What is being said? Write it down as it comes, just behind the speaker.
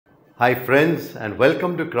Hi friends, and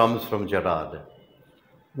welcome to Crumbz from Gerard.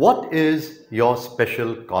 What is your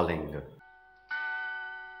special calling?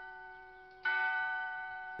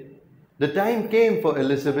 The time came for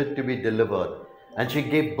Elizabeth to be delivered, and she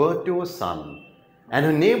gave birth to a son. And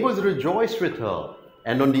her neighbors rejoiced with her.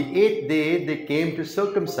 And on the 8th day they came to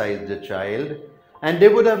circumcise the child, and they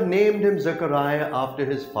would have named him Zechariah after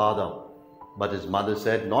his father. But his mother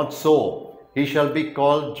said, "Not so, he shall be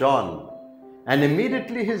called John." And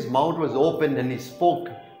immediately his mouth was opened and he spoke,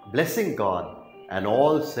 blessing God. And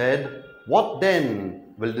all said, "What then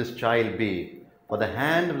will this child be? For the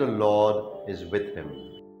hand of the Lord is with him."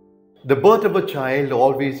 The birth of a child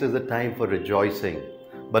always is a time for rejoicing.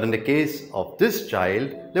 But in the case of this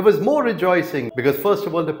child, there was more rejoicing because first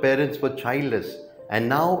of all, the parents were childless. And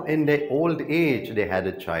now in their old age, they had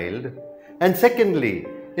a child. And secondly,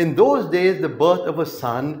 in those days, the birth of a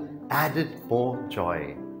son added more joy.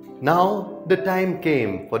 Now the time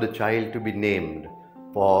came for the child to be named.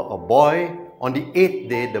 For a boy, on the 8th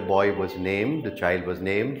day the child was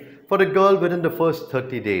named. For a girl, within the first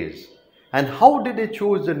 30 days. And how did they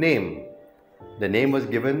choose the name? The name was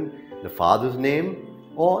given the father's name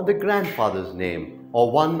or the grandfather's name or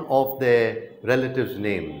one of their relatives'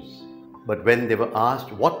 names. But when they were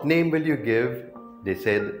asked, "What name will you give?" they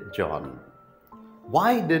said, "John."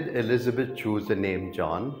 Why did Elizabeth choose the name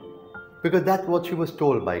John? Because that's what she was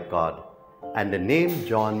told by God. And the name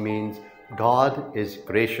John means God is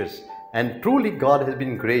gracious. And truly God has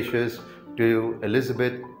been gracious to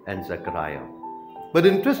Elizabeth and Zechariah. But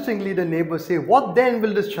interestingly, the neighbors say, "What then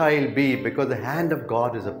will this child be? Because the hand of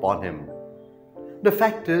God is upon him." The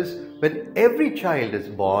fact is, when every child is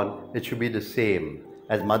born, it should be the same.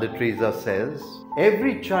 As Mother Teresa says,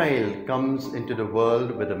 every child comes into the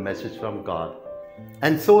world with a message from God.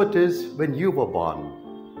 And so it is when you were born.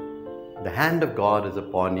 The hand of God is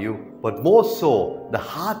upon you, but more so, the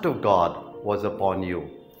heart of God was upon you.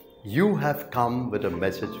 You have come with a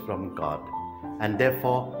message from God, and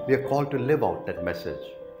therefore we are called to live out that message.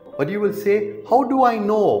 But you will say, "How do I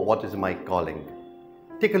know what is my calling?"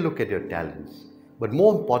 Take a look at your talents, but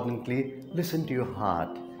more importantly, listen to your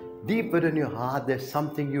heart. Deep within your heart, there's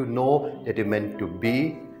something you know that you're meant to be,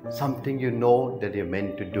 something you know that you're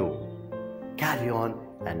meant to do. Carry on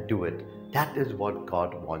and do it. That is what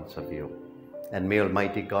God wants of you. And may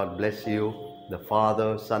Almighty God bless you, the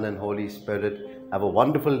Father, Son, and Holy Spirit. Have a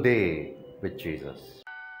wonderful day with Jesus.